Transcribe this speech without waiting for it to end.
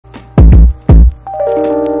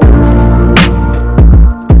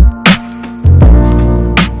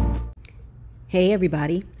Hey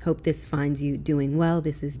everybody, hope this finds you doing well.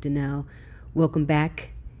 This is Danelle. Welcome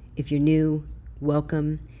back. If you're new,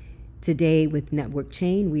 welcome. Today with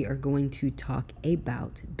Networkchain, we are going to talk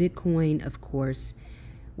about Bitcoin, of course,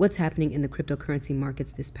 what's happening in the cryptocurrency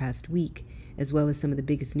markets this past week, as well as some of the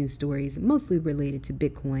biggest news stories, mostly related to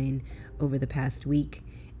Bitcoin over the past week,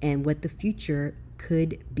 and what the future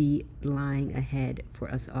could be lying ahead for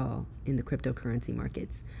us all in the cryptocurrency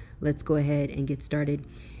markets. Let's go ahead and get started.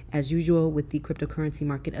 As usual with the cryptocurrency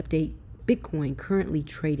market update, Bitcoin currently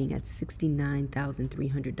trading at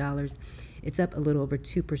 $69,300. It's up a little over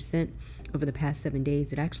 2% over the past 7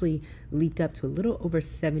 days. It actually leaped up to a little over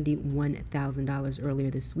 $71,000 earlier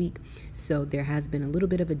this week. So there has been a little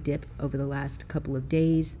bit of a dip over the last couple of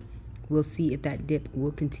days. We'll see if that dip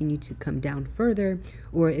will continue to come down further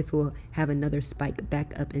or if we'll have another spike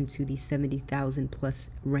back up into the 70,000 plus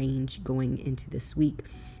range going into this week.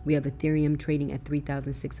 We have Ethereum trading at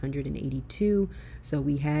 3,682. So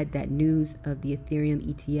we had that news of the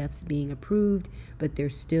Ethereum ETFs being approved, but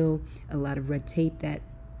there's still a lot of red tape that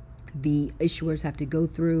the issuers have to go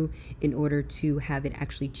through in order to have it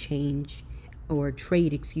actually change or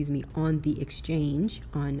trade, on the exchange,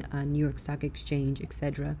 on New York Stock Exchange,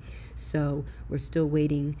 etc. So we're still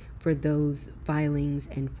waiting for those filings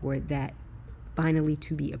and for that finally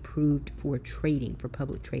to be approved for trading, for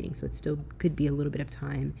public trading. So it still could be a little bit of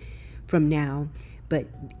time from now. But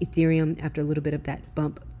Ethereum, after a little bit of that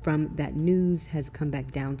bump from that news, has come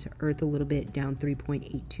back down to earth a little bit, down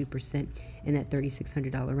 3.82% in that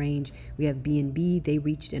 $3,600 range. We have BNB. They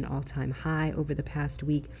reached an all-time high over the past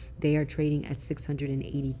week. They are trading at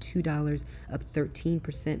 $682, up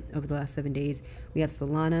 13% over the last 7 days. We have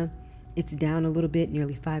Solana. It's down a little bit,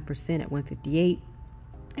 nearly 5% at 158.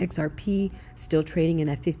 XRP still trading in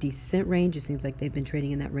that 50-cent range. It seems like they've been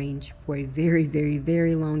trading in that range for a very, very,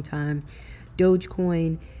 very long time.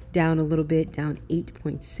 Dogecoin down a little bit, down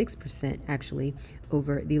 8.6% actually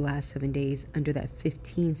over the last 7 days, under that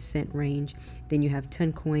 15-cent range. Then you have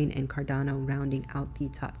Toncoin and Cardano rounding out the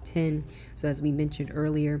top 10. So as we mentioned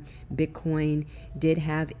earlier, Bitcoin did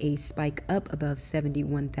have a spike up above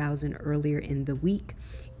 71,000 earlier in the week.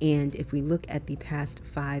 And if we look at the past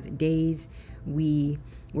 5 days, we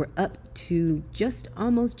were up to just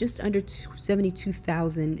under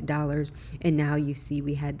 $72,000. And now you see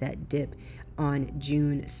we had that dip on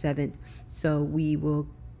June 7th. So we will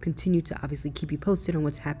continue to obviously keep you posted on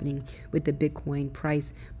what's happening with the Bitcoin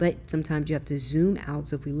price, but sometimes you have to zoom out.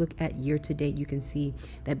 So if we look at year to date, you can see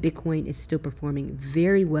that Bitcoin is still performing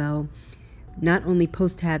very well, not only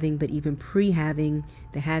post-halving, but even pre-halving.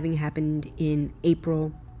 The halving happened in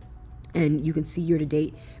April, and you can see year to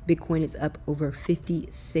date, Bitcoin is up over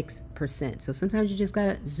 56%. So sometimes you just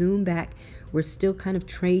gotta zoom back. We're still kind of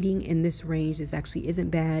trading in this range. This actually isn't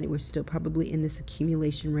bad. We're still probably in this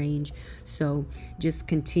accumulation range. So just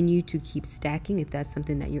continue to keep stacking if that's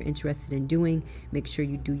something that you're interested in doing. Make sure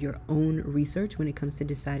you do your own research when it comes to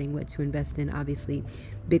deciding what to invest in. Obviously,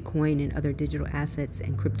 Bitcoin and other digital assets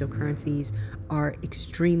and cryptocurrencies are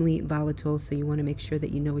extremely volatile. So you want to make sure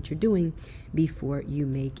that you know what you're doing before you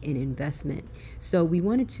make an investment. So we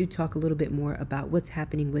wanted to talk a little bit more about what's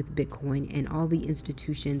happening with Bitcoin and all the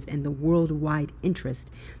institutions and the worldwide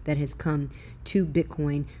interest that has come to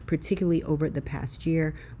Bitcoin, particularly over the past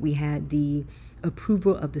year. We had the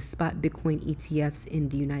approval of the spot Bitcoin ETFs in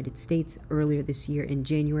the United States earlier this year in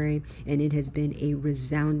January, and it has been a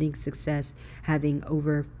resounding success, having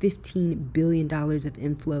over $15 billion of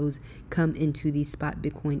inflows come into the spot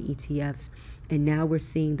Bitcoin ETFs. And now we're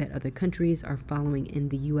seeing that other countries are following in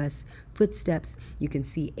the US footsteps. You can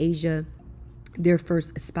see Asia, their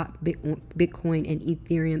first spot Bitcoin and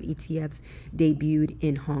Ethereum ETFs debuted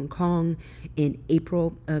in Hong Kong in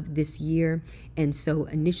April of this year. And so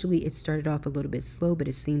initially it started off a little bit slow, but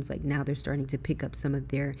it seems like now they're starting to pick up some of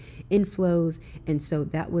their inflows. And so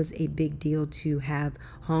that was a big deal to have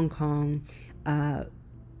Hong Kong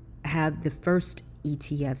have the first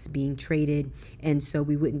ETFs being traded. And so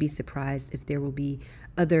we wouldn't be surprised if there will be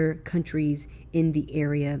other countries in the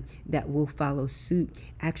area that will follow suit.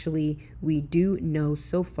 Actually, we do know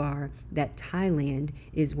so far that Thailand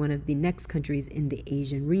is one of the next countries in the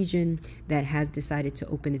Asian region that has decided to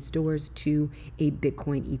open its doors to a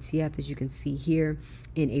Bitcoin ETF, as you can see here,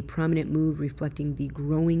 in a prominent move reflecting the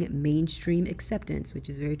growing mainstream acceptance, which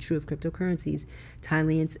is very true of cryptocurrencies.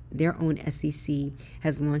 Thailand's their own SEC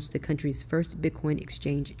has launched the country's first Bitcoin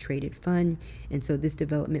exchange traded fund. And so this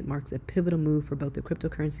development marks a pivotal move for both the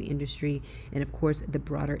cryptocurrency industry and, of course, the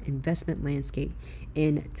broader investment landscape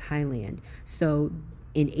in Thailand. So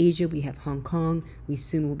in Asia, we have Hong Kong. We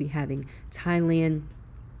soon will be having Thailand.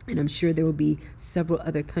 And I'm sure there will be several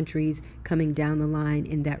other countries coming down the line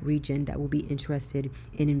in that region that will be interested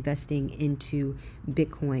in investing into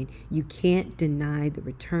Bitcoin. You can't deny the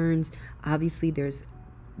returns. Obviously, there's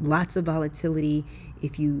lots of volatility.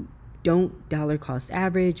 If you don't dollar cost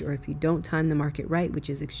average, or if you don't time the market right, which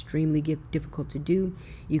is extremely difficult to do,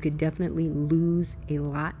 you could definitely lose a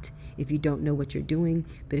lot if you don't know what you're doing.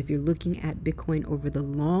 But if you're looking at Bitcoin over the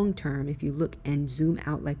long term, if you look and zoom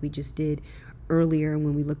out like we just did earlier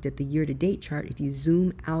when we looked at the year-to-date chart, if you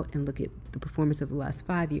zoom out and look at the performance of the last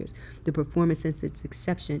 5 years, the performance since its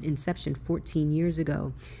inception 14 years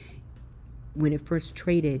ago, when it first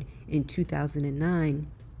traded in 2009,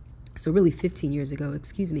 so really 15 years ago,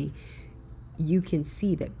 you can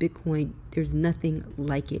see that Bitcoin, there's nothing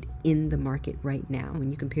like it in the market right now. When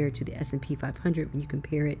you compare it to the S&P 500, when you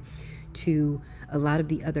compare it to a lot of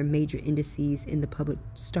the other major indices in the public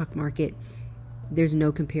stock market, there's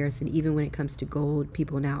no comparison. Even when it comes to gold,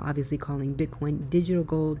 people now obviously calling Bitcoin digital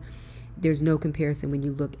gold. There's no comparison when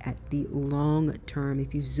you look at the long term,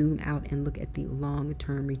 if you zoom out and look at the long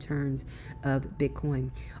term returns of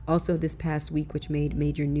Bitcoin. Also, this past week, which made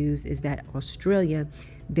major news, is that Australia,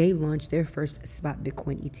 they launched their first spot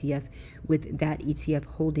Bitcoin ETF, with that ETF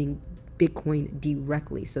holding Bitcoin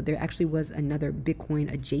directly. So there actually was another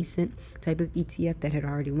Bitcoin adjacent type of ETF that had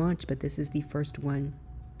already launched, but this is the first one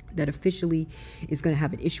that officially is going to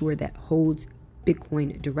have an issuer that holds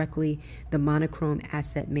Bitcoin directly. The monochrome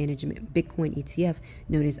asset management Bitcoin ETF,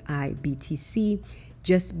 known as IBTC,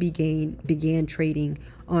 just began trading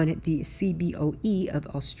on the CBOE of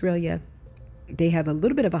Australia. They have a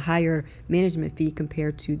little bit of a higher management fee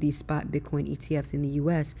compared to the spot Bitcoin ETFs in the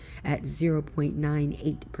US at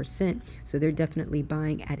 0.98%. So they're definitely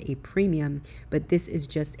buying at a premium. But this is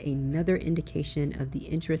just another indication of the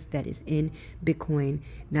interest that is in Bitcoin,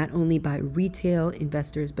 not only by retail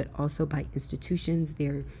investors, but also by institutions.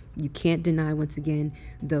 You can't deny, once again,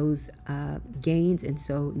 those gains. And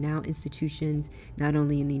so now institutions, not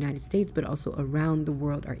only in the United States, but also around the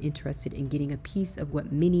world, are interested in getting a piece of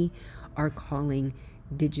what many are calling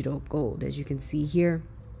digital gold. As you can see here,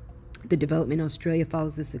 the development in Australia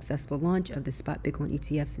follows the successful launch of the spot Bitcoin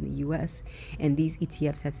ETFs in the US, and these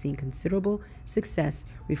ETFs have seen considerable success,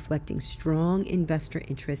 reflecting strong investor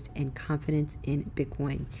interest and confidence in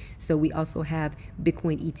Bitcoin. So we also have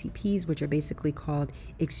Bitcoin ETPs, which are basically called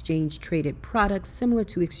exchange traded products, similar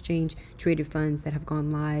to exchange traded funds that have gone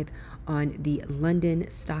live on the London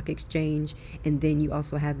Stock Exchange. And then you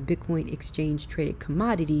also have Bitcoin exchange traded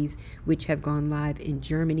commodities, which have gone live in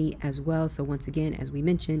Germany as well. So once again, as we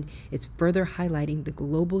mentioned, it's further highlighting the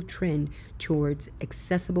global trend towards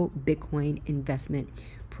accessible Bitcoin investment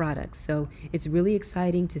products. So it's really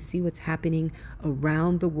exciting to see what's happening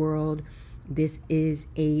around the world. This is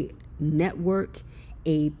a network,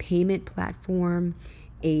 a payment platform,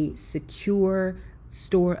 a secure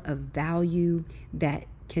store of value that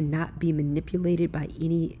cannot be manipulated by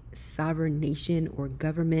any sovereign nation or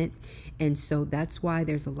government. And so that's why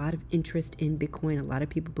there's a lot of interest in Bitcoin. A lot of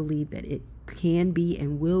people believe that it can be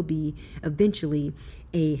and will be eventually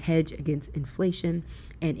a hedge against inflation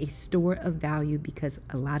and a store of value, because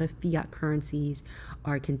a lot of fiat currencies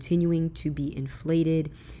are continuing to be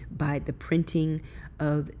inflated by the printing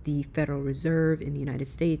of the Federal Reserve in the United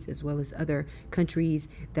States, as well as other countries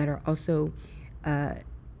that are also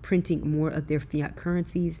printing more of their fiat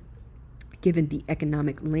currencies, given the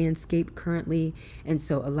economic landscape currently. And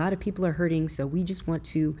so a lot of people are hurting. So we just want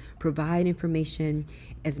to provide information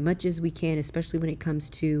as much as we can, especially when it comes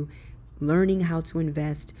to learning how to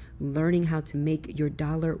invest, learning how to make your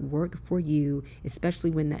dollar work for you, especially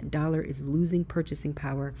when that dollar is losing purchasing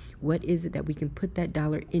power. What is it that we can put that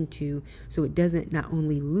dollar into so it doesn't not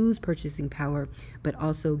only lose purchasing power, but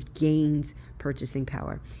also gains purchasing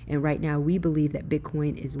power? And right now, we believe that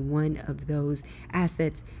Bitcoin is one of those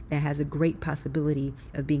assets that has a great possibility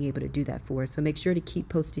of being able to do that for us. So make sure to keep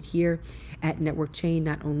posted here at Networkchain,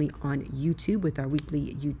 not only on YouTube with our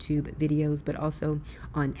weekly YouTube videos, but also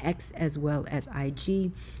on X as well as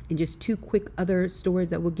IG. And just two quick other stores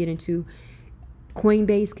that we'll get into.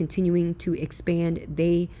 Coinbase continuing to expand.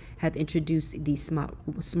 They have introduced the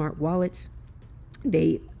smart wallets.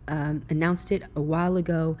 They announced it a while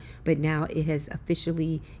ago, but now it has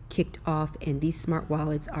officially kicked off, and these smart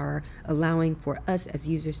wallets are allowing for us as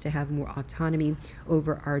users to have more autonomy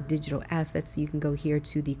over our digital assets. So you can go here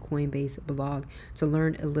to the Coinbase blog to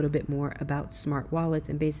learn a little bit more about smart wallets,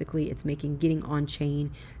 and basically it's making getting on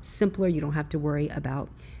chain simpler. You don't have to worry about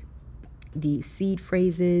the seed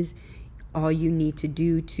phrases. All you need to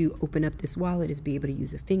do to open up this wallet is be able to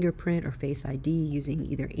use a fingerprint or Face ID using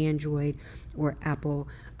either Android or Apple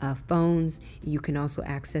phones. You can also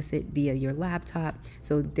access it via your laptop.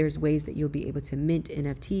 So there's ways that you'll be able to mint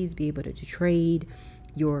NFTs, be able to trade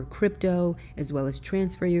your crypto, as well as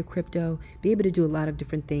transfer your crypto, be able to do a lot of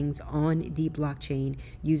different things on the blockchain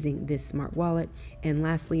using this smart wallet. And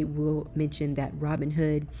lastly, we'll mention that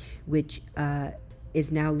Robinhood, which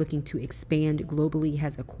is now looking to expand globally,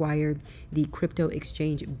 has acquired the crypto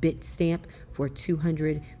exchange Bitstamp for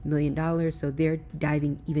 $200 million. So they're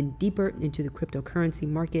diving even deeper into the cryptocurrency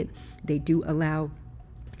market. They do allow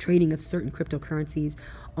trading of certain cryptocurrencies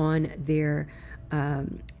on their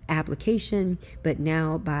application, but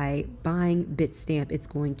now by buying Bitstamp, it's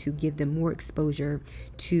going to give them more exposure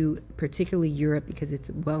to particularly Europe, because it's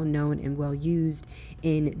well known and well used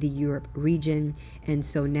in the Europe region. And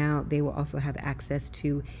so now they will also have access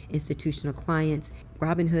to institutional clients.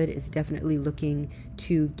 Robinhood is definitely looking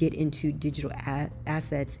to get into digital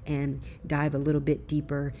assets and dive a little bit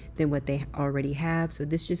deeper than what they already have. So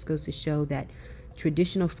this just goes to show that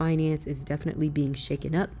traditional finance is definitely being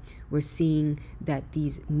shaken up. We're seeing that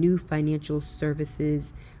these new financial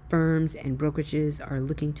services firms and brokerages are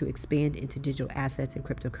looking to expand into digital assets and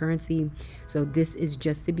cryptocurrency. So this is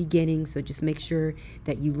just the beginning. So just make sure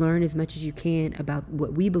that you learn as much as you can about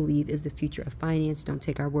what we believe is the future of finance. Don't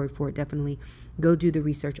take our word for it. Definitely go do the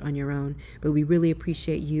research on your own. But we really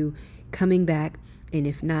appreciate you coming back. And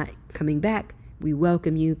if not coming back, we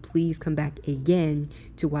welcome you. Please come back again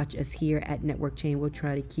to watch us here at Networkchain. We'll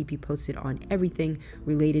try to keep you posted on everything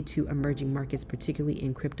related to emerging markets, particularly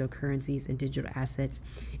in cryptocurrencies and digital assets.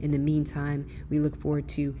 In the meantime, we look forward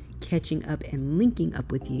to catching up and linking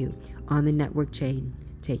up with you on the Networkchain.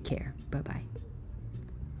 Take care. Bye-bye.